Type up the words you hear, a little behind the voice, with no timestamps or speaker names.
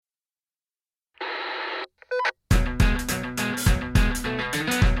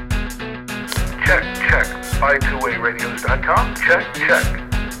BuyTwoWayRadios.com. Check.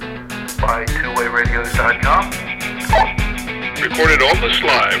 BuyTwoWayRadios.com. Recorded almost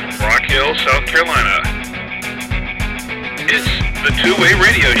live from Rock Hill, South Carolina. It's the Two-Way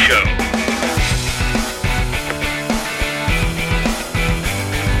Radio Show.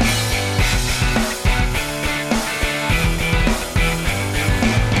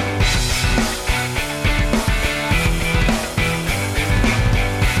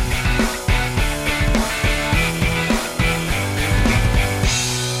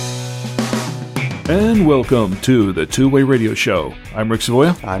 And welcome to the Two-Way Radio Show. I'm Rick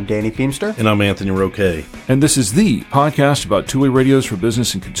Savoya. I'm Danny Feemster. And I'm Anthony Roque. And this is the podcast about two-way radios for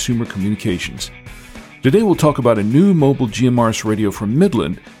business and consumer communications. Today we'll talk about a new mobile GMRS radio from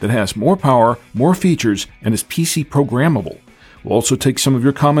Midland that has more power, more features, and is PC programmable. We'll also take some of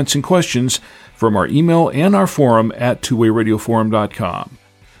your comments and questions from our email and our forum at twowayradioforum.com.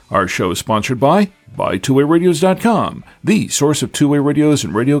 Our show is sponsored by BuyTwoWayRadios.com, the source of two-way radios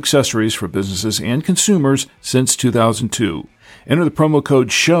and radio accessories for businesses and consumers since 2002. Enter the promo code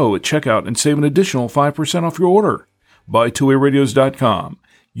SHOW at checkout and save an additional 5% off your order. BuyTwoWayRadios.com,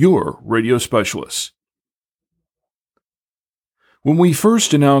 your radio specialists. When we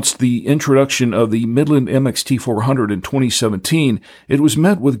first announced the introduction of the Midland MXT400 in 2017, it was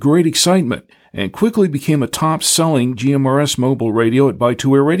met with great excitement and quickly became a top-selling GMRS mobile radio at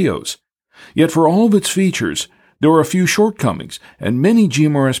Buy2Way Radios. Yet for all of its features, there were a few shortcomings, and many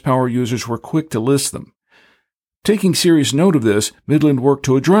GMRS power users were quick to list them. Taking serious note of this, Midland worked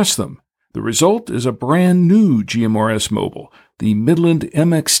to address them. The result is a brand new GMRS mobile, the Midland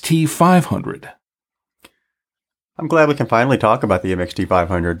MXT500. I'm glad we can finally talk about the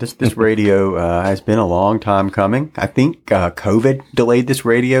MXT500. This radio has been a long time coming. I think COVID delayed this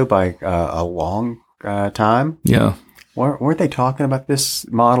radio by a long time. Yeah. Weren't they talking about this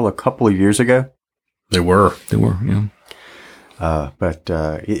model a couple of years ago? They were, yeah. But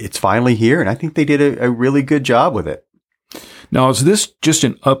it's finally here, and I think they did a really good job with it. Now, is this just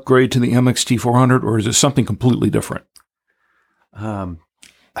an upgrade to the MXT400, or is it something completely different?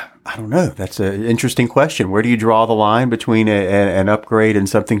 I don't know. That's an interesting question. Where do you draw the line between an upgrade and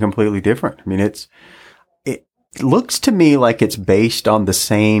something completely different? I mean, it looks to me like it's based on the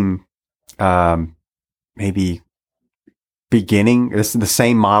same, maybe beginning. It's the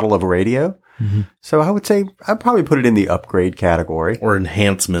same model of radio. Mm-hmm. So I would say I'd probably put it in the upgrade category or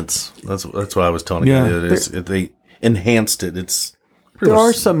enhancements. That's what I was telling you. They enhanced it. There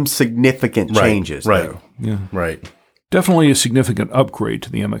are some significant changes, though. Yeah, right. Definitely a significant upgrade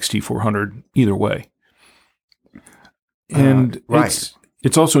to the MXT400 either way. And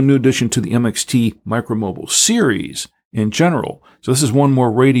it's also a new addition to the MXT Micromobile series in general. So this is one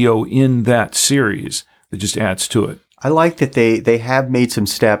more radio in that series that just adds to it. I like that they have made some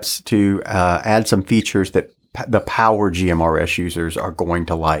steps to add some features that the power GMRS users are going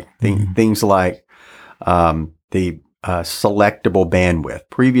to like. Things like the selectable bandwidth.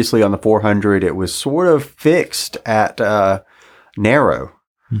 Previously on the 400, it was sort of fixed at narrow.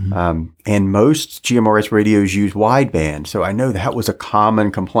 Mm-hmm. And most GMRS radios use wideband. So I know that was a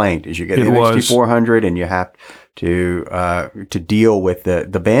common complaint as you get the MXT400 and you have to deal with the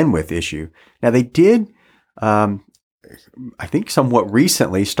bandwidth issue. Now they did, I think somewhat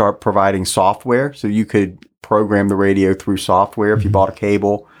recently start providing software. So you could program the radio through software if you bought a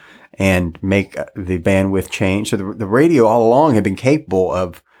cable and make the bandwidth change. So the radio all along had been capable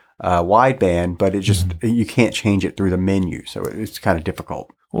of wideband, but it just you can't change it through the menu. So it's kind of difficult.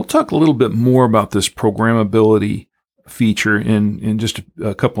 We'll talk a little bit more about this programmability feature in just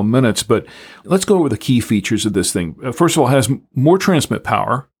a couple of minutes, but let's go over the key features of this thing. First of all, it has more transmit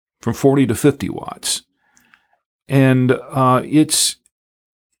power from 40 to 50 watts. And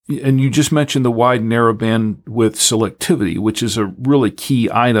and you just mentioned the wide narrowband with selectivity, which is a really key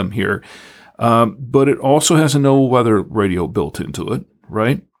item here. But it also has a no weather radio built into it,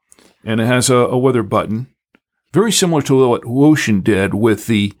 right? And it has a weather button, very similar to what Wouxun did with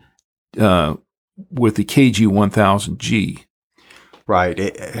the KG1000G.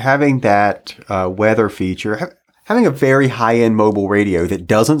 Right. Having that weather feature, having a very high-end mobile radio that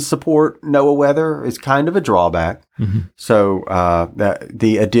doesn't support NOAA weather is kind of a drawback. Mm-hmm. So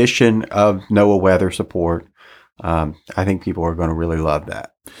the addition of NOAA weather support, I think people are going to really love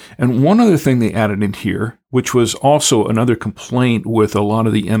that. And one other thing they added in here, which was also another complaint with a lot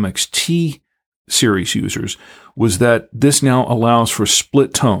of the MXT series users, was that this now allows for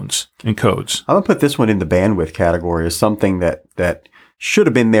split tones and codes. I'm going to put this one in the bandwidth category as something that should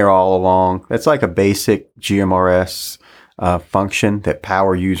have been there all along. That's like a basic GMRS function that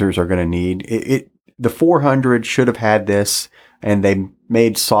power users are going to need. The 400 should have had this, and they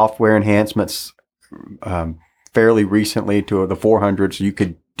made software enhancements fairly recently to the 400s, you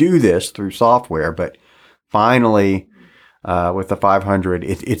could do this through software, but finally, with the 500,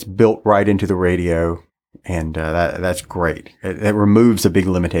 it's built right into the radio, and that's great. It removes a big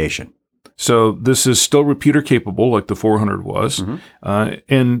limitation. So this is still repeater capable, like the 400 was,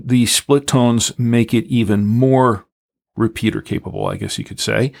 and the split tones make it even more repeater capable, I guess you could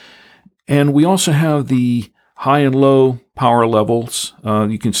say. And we also have the high and low power levels.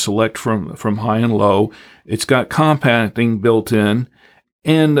 You can select from high and low. It's got compacting built in,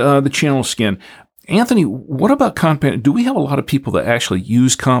 and the channel scan. Anthony, what about compacting? Do we have a lot of people that actually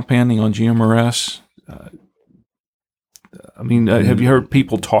use compacting on GMRS? Have you heard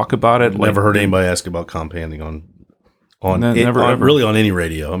people talk about it? Never heard anybody ask about compacting on really on any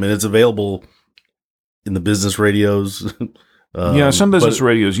radio. I mean, it's available in the business radios. Some business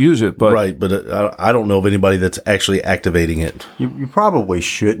radios use it, but right. But I don't know of anybody that's actually activating it. You probably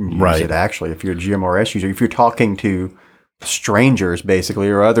shouldn't use it, actually, if you're a GMRS user. If you're talking to strangers, basically,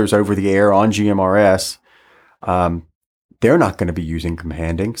 or others over the air on GMRS, they're not going to be using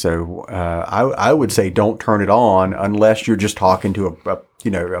companding. So I would say don't turn it on unless you're just talking to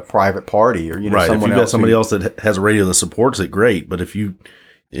a private party or right. Someone if you've else got somebody else that has a radio that supports it, great. But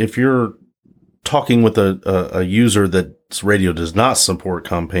if you're talking with a user that's radio does not support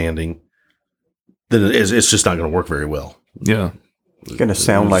companding, then it's just not going to work very well. Yeah. It's going to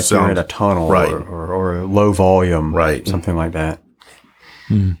sound like you're in a tunnel, right, or a low volume, right, something like that.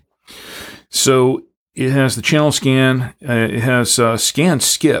 So it has the channel scan. It has scan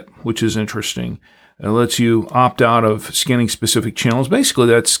skip, which is interesting. It lets you opt out of scanning specific channels. Basically,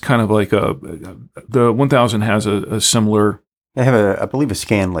 that's kind of like the 1000 has a similar. They have I believe a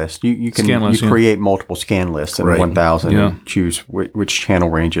scan list. You can create multiple scan lists in the 1000 and choose which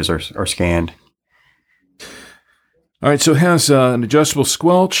channel ranges are scanned. All right, so it has an adjustable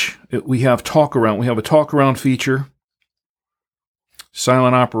squelch. We have talk around. We have a talk around feature,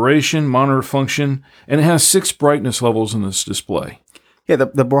 silent operation, monitor function, and it has 6 brightness levels in this display. Yeah,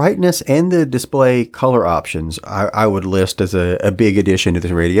 the brightness and the display color options I would list as a big addition to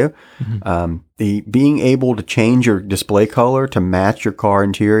this radio. The being able to change your display color to match your car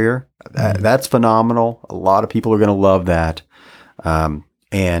interior, that's phenomenal. A lot of people are going to love that.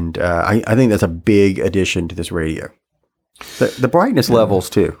 And I think that's a big addition to this radio. The brightness levels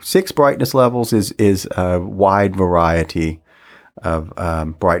too. 6 brightness levels is a wide variety of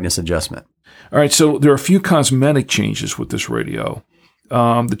brightness adjustment. All right, so there are a few cosmetic changes with this radio.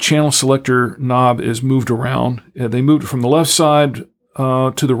 The channel selector knob is moved around. They moved it from the left side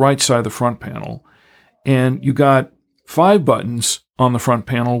to the right side of the front panel. And you got 5 buttons on the front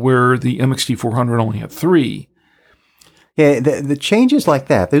panel where the MXT400 only had 3. Yeah, the changes like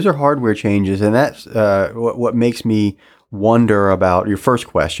that, those are hardware changes, and that's what makes me wonder about your first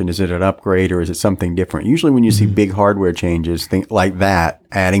question. Is it an upgrade or is it something different? Usually when you see big hardware changes, things like that,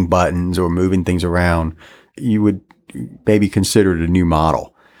 adding buttons or moving things around, you would maybe consider it a new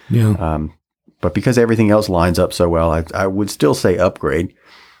model. Yeah. But because everything else lines up so well, I would still say upgrade.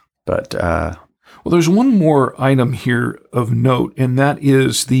 But well, there's one more item here of note, and that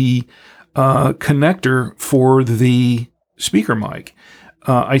is the connector for the speaker mic.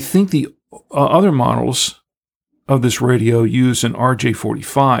 I think the other models of this radio use an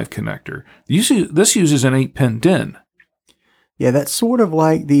RJ45 connector. This uses an 8-pin DIN. Yeah, that's sort of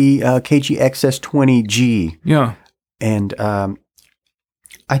like the KG-XS20G. Yeah. And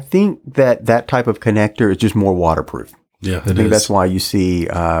I think that type of connector is just more waterproof. Yeah, I think that's why you see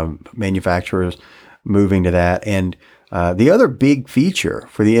manufacturers moving to that. And the other big feature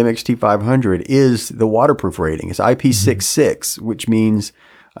for the MXT500 is the waterproof rating. It's IP66, which means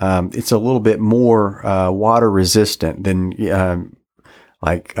it's a little bit more water resistant than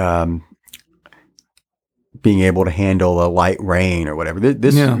being able to handle a light rain or whatever.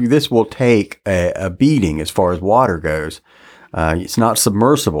 This will take a beating as far as water goes. It's not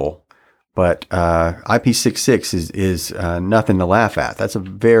submersible, but IP66 is nothing to laugh at. That's a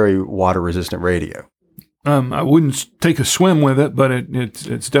very water resistant radio. I wouldn't take a swim with it, but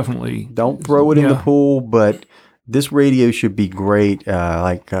it's definitely... Don't throw it in the pool, but this radio should be great.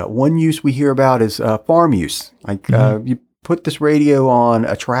 One use we hear about is farm use. You put this radio on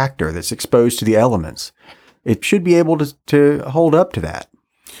a tractor that's exposed to the elements. It should be able to hold up to that.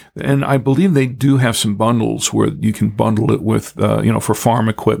 And I believe they do have some bundles where you can bundle it with, for farm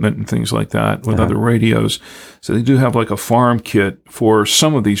equipment and things like that with other radios. So they do have like a farm kit for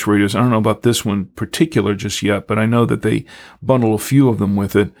some of these radios. I don't know about this one particular just yet, but I know that they bundle a few of them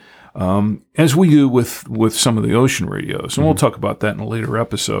with it, as we do with some of the ocean radios. And we'll talk about that in a later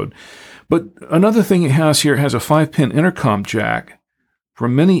episode. But another thing it has here, it has a 5-pin intercom jack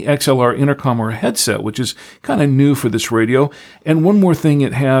from mini XLR intercom or headset, which is kind of new for this radio. And one more thing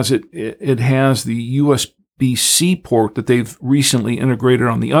it has, it has the USB-C port that they've recently integrated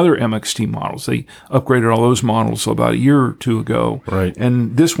on the other MXT models. They upgraded all those models about a year or two ago. Right.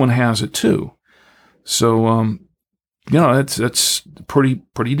 And this one has it too. So, it's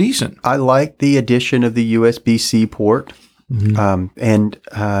pretty decent. I like the addition of the USB-C port. And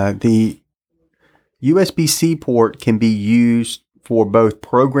the USB-C port can be used for both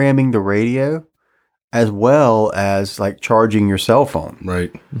programming the radio as well as like charging your cell phone.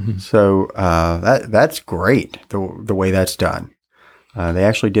 Right. So that's great, the way that's done. They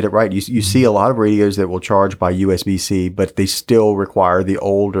actually did it right. You see a lot of radios that will charge by USB-C, but they still require the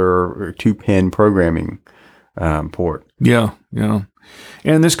older 2-pin programming port. Yeah.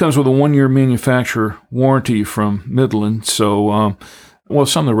 And this comes with a 1-year manufacturer warranty from Midland. So,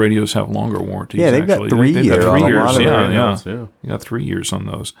 some of the radios have longer warranties. Yeah, they've got 3 years. They've got 3 on a years. lot of Yeah. radios. You got 3 years on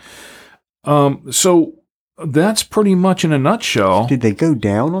those. So that's pretty much in a nutshell. Did they go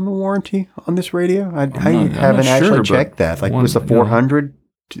down on the warranty on this radio? I I'm haven't not actually sure, checked that. Like, was the one, 400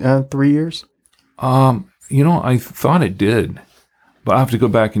 3 years? I thought it did, but I have to go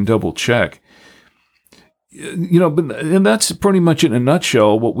back and double check. And that's pretty much in a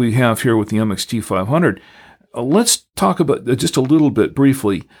nutshell what we have here with the MXT 500. Let's talk about just a little bit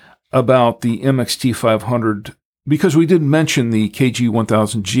briefly about the MXT 500, because we did mention the KG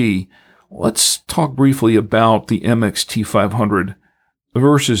 1000G. Let's talk briefly about the MXT 500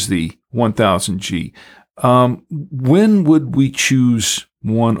 versus the 1000G. When would we choose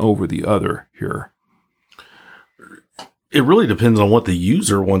one over the other here? It really depends on what the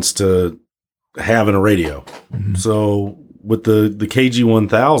user wants to have in a radio. So with the KG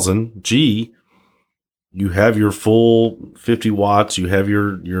 1000G, you have your full 50 watts, you have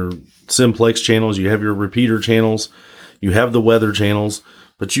your simplex channels, you have your repeater channels, you have the weather channels,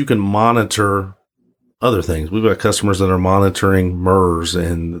 but you can monitor other things. We've got customers that are monitoring MERS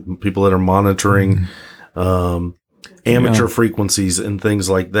and people that are monitoring amateur frequencies and things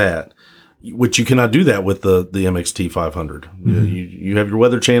like that, which you cannot do that with the MXT 500. You have your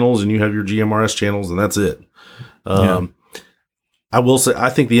weather channels and you have your GMRS channels, and that's it. I will say, I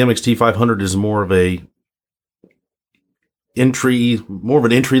think the MXT 500 is more of an entry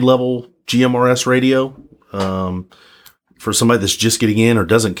level GMRS radio. For somebody that's just getting in or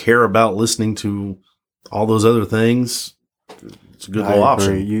doesn't care about listening to all those other things, it's a good little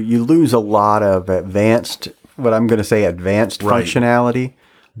option. You lose a lot of advanced functionality,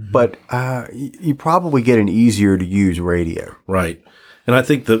 but you probably get an easier to use radio. Right. And I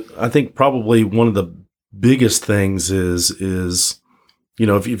think probably one of the biggest things is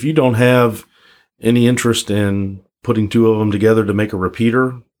if you don't have any interest in putting two of them together to make a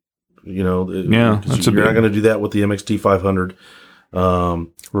repeater, you're not going to do that with the MXT 500.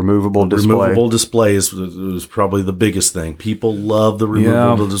 Removable display is probably the biggest thing. People love the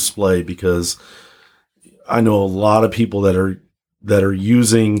removable display because I know a lot of people that are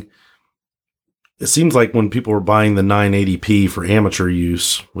using. It seems like when people are buying the 980p for amateur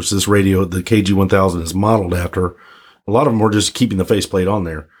use, which this radio, the KG 1000 is modeled after, a lot of them are just keeping the faceplate on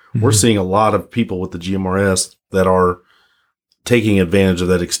there. We're seeing a lot of people with the GMRS that are taking advantage of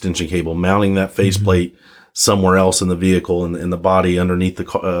that extension cable, mounting that faceplate somewhere else in the vehicle, in the body underneath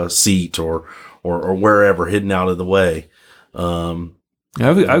the seat or wherever, hidden out of the way.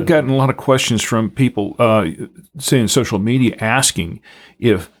 I've gotten a lot of questions from people, say in social media, asking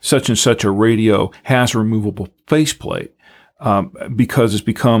if such and such a radio has a removable faceplate, because it's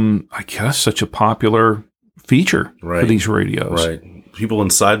become, I guess, such a popular feature for these radios. Right. People in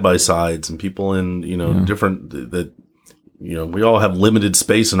side-by-sides and people in, different, that, we all have limited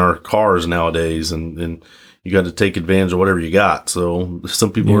space in our cars nowadays, and you got to take advantage of whatever you got. So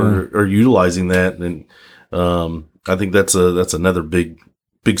some people are utilizing that, and I think that's another big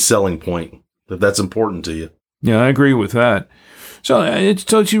selling point, that's important to you. Yeah, I agree with that. So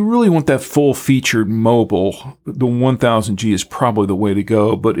you really want that full featured mobile, the 1000G is probably the way to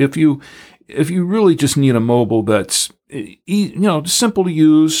go. But if you really just need a mobile that's simple to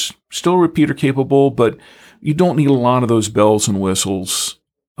use, still repeater capable, but you don't need a lot of those bells and whistles,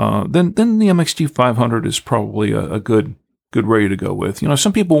 then the MXT 500 is probably a good radio to go with.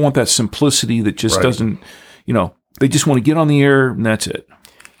 Some people want that simplicity that just doesn't, they just want to get on the air and that's it.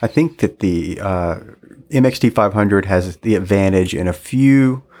 I think that the MXT 500 has the advantage in a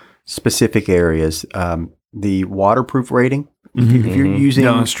few specific areas. The waterproof rating. If you're using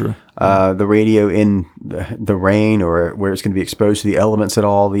that's true. The radio in the rain or where it's going to be exposed to the elements at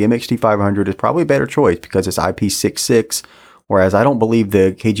all, the MXT 500 is probably a better choice because it's IP66 Whereas I don't believe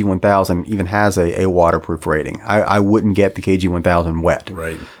the KG1000 even has a waterproof rating. I wouldn't get the KG1000 wet.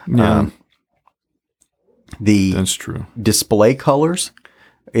 Right. Yeah. That's true. Display colors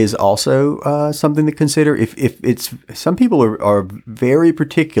is also something to consider. If it's some people are very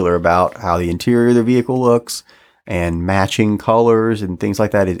particular about how the interior of their vehicle looks, and matching colors and things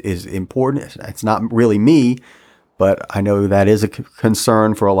like that is important. It's not really me, but I know that is a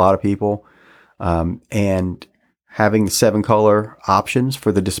concern for a lot of people. And having the 7-color options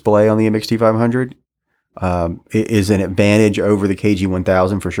for the display on the MXT500 is an advantage over the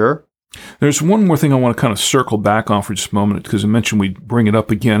KG1000 for sure. There's one more thing I want to kind of circle back on for just a moment, because I mentioned we'd bring it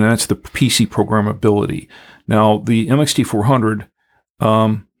up again, and that's the PC programmability. Now, the MXT400,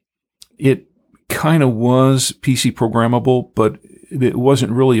 it kind of was PC programmable, but it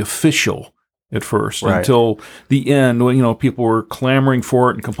wasn't really official at first until the end, when people were clamoring for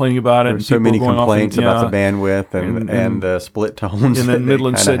it and complaining about it. There were so many complaints about the bandwidth and the split tones. And then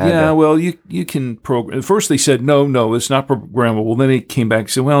Midland said, well, you can program. At first they said, no, it's not programmable. Then they came back and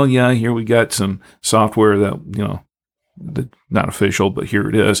said, well, yeah, here we got some software that, not official, but here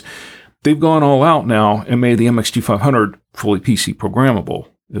it is. They've gone all out now and made the MXT500 fully PC programmable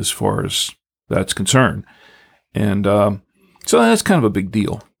as far as that's concerned. And so that's kind of a big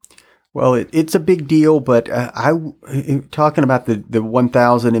deal. Well, it's a big deal, but talking about the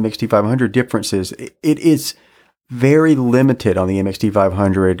 1000 MXT500 differences, it is very limited on the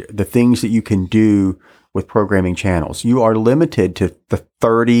MXT500, the things that you can do with programming channels. You are limited to the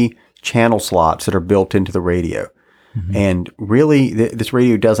 30 channel slots that are built into the radio. Mm-hmm. And really, this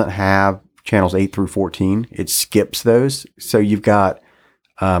radio doesn't have channels 8 through 14. It skips those. So you've got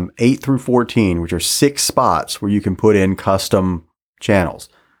 8 through 14, which are 6 spots where you can put in custom channels.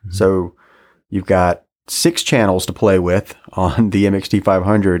 Mm-hmm. So you've got 6 channels to play with on the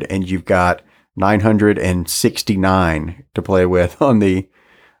MXT500, and you've got 969 to play with on the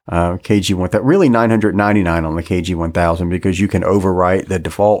KG1000. Really 999 on the KG1000, because you can overwrite the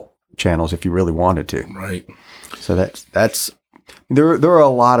default channels if you really wanted to. Right. So that's there are a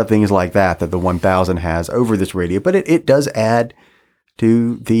lot of things like that the 1000 has over this radio, but it does add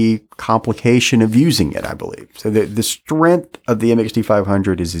to the complication of using it, I believe. So the strength of the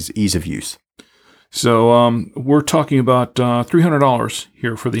MXT500 is its ease of use. So we're talking about $300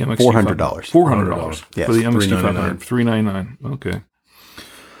 here for the MXT500. $400 yes. For the MXT500. $399. Okay.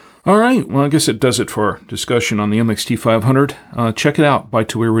 All right. Well, I guess it does it for our discussion on the MXT500. Check it out,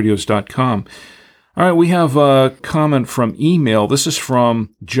 by2wayradios.com. All right. We have a comment from email. This is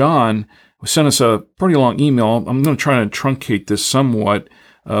from John, who sent us a pretty long email. I'm going to try to truncate this somewhat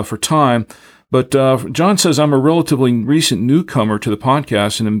for time. But John says, I'm a relatively recent newcomer to the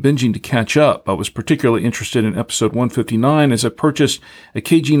podcast and am binging to catch up. I was particularly interested in episode 159 as I purchased a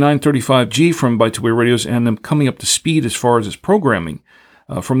KG935G from By2Way Radios and am coming up to speed as far as its programming.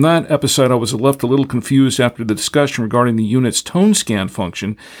 From that episode, I was left a little confused after the discussion regarding the unit's tone scan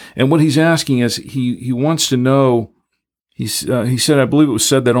function. And what he's asking is he wants to know, he said, I believe it was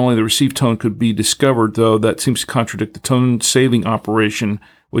said that only the received tone could be discovered, though that seems to contradict the tone saving operation,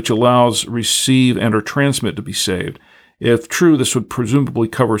 which allows receive and or transmit to be saved. If true, this would presumably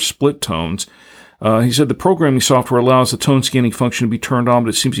cover split tones. He said the programming software allows the tone scanning function to be turned on, but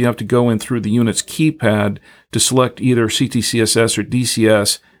it seems you have to go in through the unit's keypad to select either CTCSS or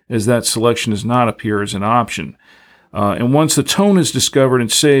DCS, as that selection does not appear as an option. And once the tone is discovered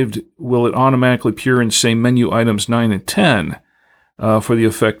and saved, will it automatically appear in, say, menu items 9 and 10 for the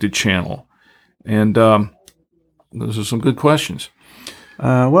affected channel? And those are some good questions.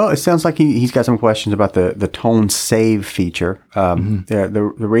 Well, it sounds like he's got some questions about the tone save feature.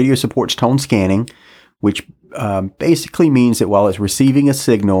 The radio supports tone scanning, which basically means that while it's receiving a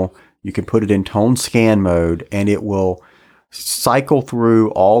signal, you can put it in tone scan mode, and it will cycle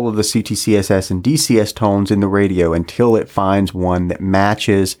through all of the CTCSS and DCS tones in the radio until it finds one that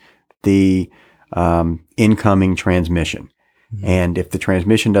matches the incoming transmission. And if the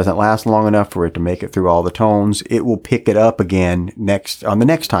transmission doesn't last long enough for it to make it through all the tones, it will pick it up again on the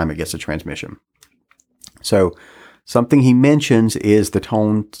next time it gets a transmission. So something he mentions is the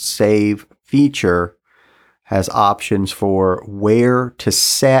tone save feature has options for where to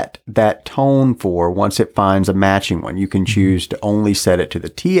set that tone for once it finds a matching one. You can choose to only set it to the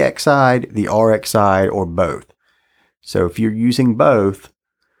TX side, the RX side, or both. So if you're using both,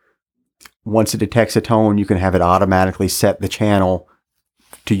 once it detects a tone, you can have it automatically set the channel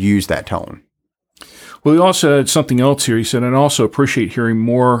to use that tone. Well, he also had something else here. He said, I'd also appreciate hearing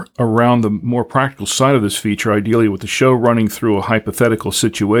more around the more practical side of this feature, ideally with the show running through a hypothetical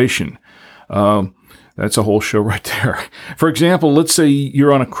situation. That's a whole show right there. For example, let's say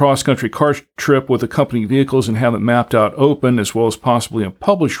you're on a cross-country car trip with accompanying vehicles and have it mapped out open as well as possibly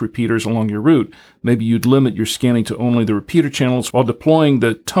unpublished repeaters along your route. Maybe you'd limit your scanning to only the repeater channels while deploying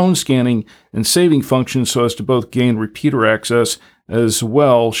the tone scanning and saving functions so as to both gain repeater access as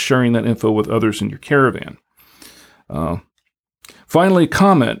well, sharing that info with others in your caravan. Finally, a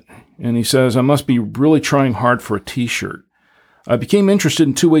comment, and he says, I must be really trying hard for a t-shirt. I became interested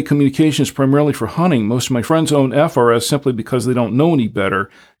in two-way communications primarily for hunting. Most of my friends own FRS simply because they don't know any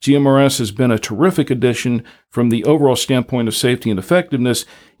better. GMRS has been a terrific addition from the overall standpoint of safety and effectiveness,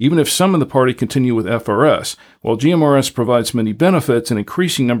 even if some of the party continue with FRS. While GMRS provides many benefits, an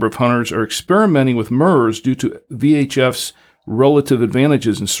increasing number of hunters are experimenting with MURS due to VHF's relative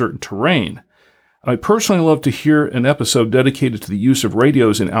advantages in certain terrain. I personally love to hear an episode dedicated to the use of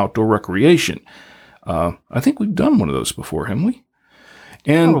radios in outdoor recreation. I think we've done one of those before, haven't we?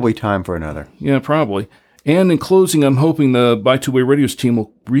 And probably time for another. Yeah, probably. And in closing, I'm hoping the Buy Two-Way Radios team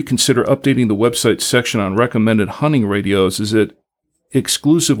will reconsider updating the website section on recommended hunting radios as it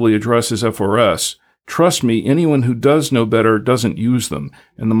exclusively addresses FRS. Trust me, anyone who does know better doesn't use them,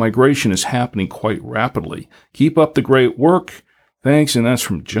 and the migration is happening quite rapidly. Keep up the great work. Thanks, and that's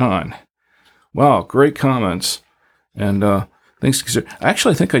from John. Wow, great comments. And thanks.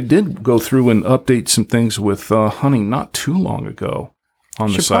 Actually, I think I did go through and update some things with hunting not too long ago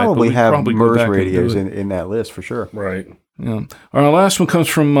on the site. Probably have MURS radios in that list for sure. Right. Yeah. Our last one comes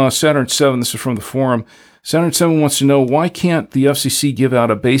from Saturn 7. This is from the forum. Saturn 7 wants to know, why can't the FCC give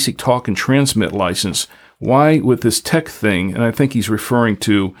out a basic talk and transmit license? Why with this tech thing? And I think he's referring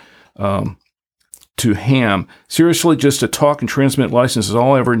to ham. Seriously, just a talk and transmit license is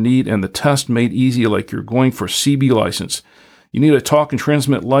all I ever need, and the test made easy like you're going for a CB license. You need a talk and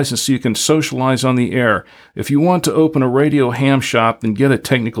transmit license so you can socialize on the air. If you want to open a radio ham shop, then get a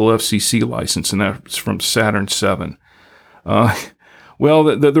technical FCC license, and that's from Saturn 7. Well,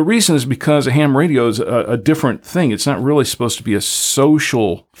 the reason is because a ham radio is a different thing. It's not really supposed to be a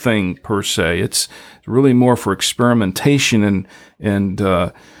social thing per se. It's really more for experimentation and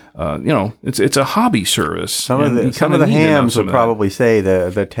it's a hobby service. Some of the hams would probably say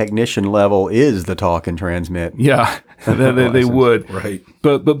the technician level is the talk and transmit. Yeah, they would. Right.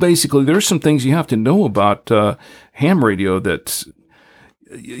 But basically, there's some things you have to know about ham radio. That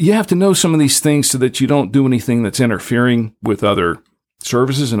you have to know some of these things so that you don't do anything that's interfering with other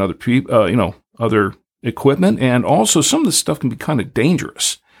services and other people, other equipment. And also, some of this stuff can be kind of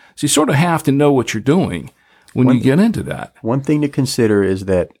dangerous. So you sort of have to know what you're doing when you get into that. One thing to consider is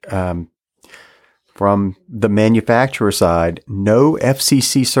that from the manufacturer side, no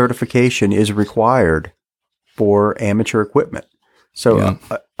FCC certification is required for amateur equipment. So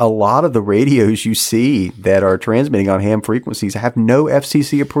a lot of the radios you see that are transmitting on ham frequencies have no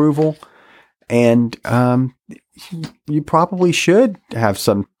FCC approval, and you probably should have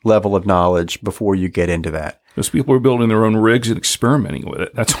some level of knowledge before you get into that. Because people are building their own rigs and experimenting with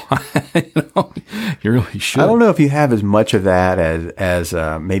it. That's why you really should. I don't know if you have as much of that as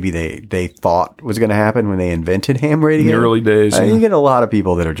maybe they thought was going to happen when they invented ham radio. In the early days. You get a lot of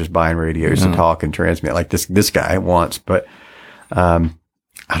people that are just buying radios to talk and transmit, like this guy wants. But I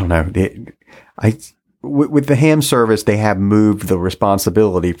don't know. With the ham service, they have moved the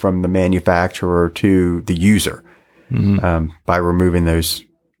responsibility from the manufacturer to the user by removing those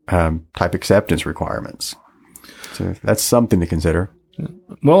type acceptance requirements. So that's something to consider.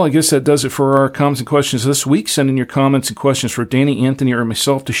 Well, I guess that does it for our comments and questions this week. Send in your comments and questions for Danny, Anthony, or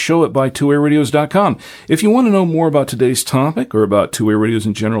myself to show@bytwowayradios.com. If you want to know more about today's topic or about two-way radios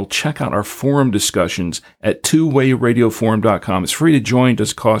in general, check out our forum discussions at twowayradioforum.com. It's free to join.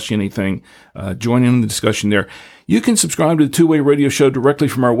 Doesn't cost you anything. Join in the discussion there. You can subscribe to the Two-Way Radio Show directly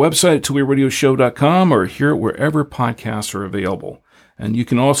from our website at twowayradioshow.com or hear it wherever podcasts are available. And you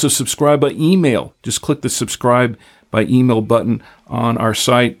can also subscribe by email. Just click the subscribe by email button on our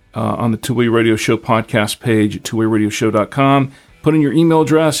site, on the Two-Way Radio Show podcast page at twowayradioshow.com. Put in your email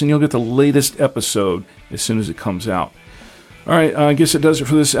address and you'll get the latest episode as soon as it comes out. All right, I guess it does it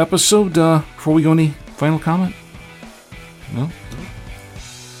for this episode. Before we go, any final comment? No?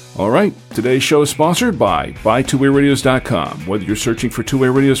 All right, today's show is sponsored by BuyTwoWayRadios.com. Whether you're searching for two-way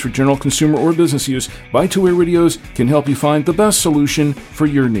radios for general consumer or business use, Buy Two-Way Radios can help you find the best solution for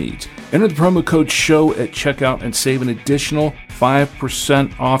your needs. Enter the promo code SHOW at checkout and save an additional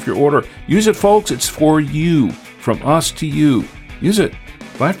 5% off your order. Use it, folks. It's for you, from us to you. Use it.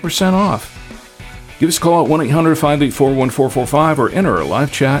 5% off. Give us a call at 1-800-584-1445 or enter our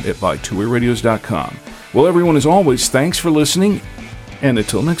live chat at BuyTwoWayRadios.com. Well, everyone, as always, thanks for listening. And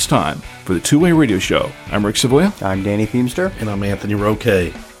until next time, for the Two-Way Radio Show, I'm Rick Savoya. I'm Danny Feemster. And I'm Anthony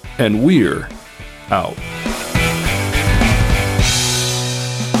Roque. And we're out.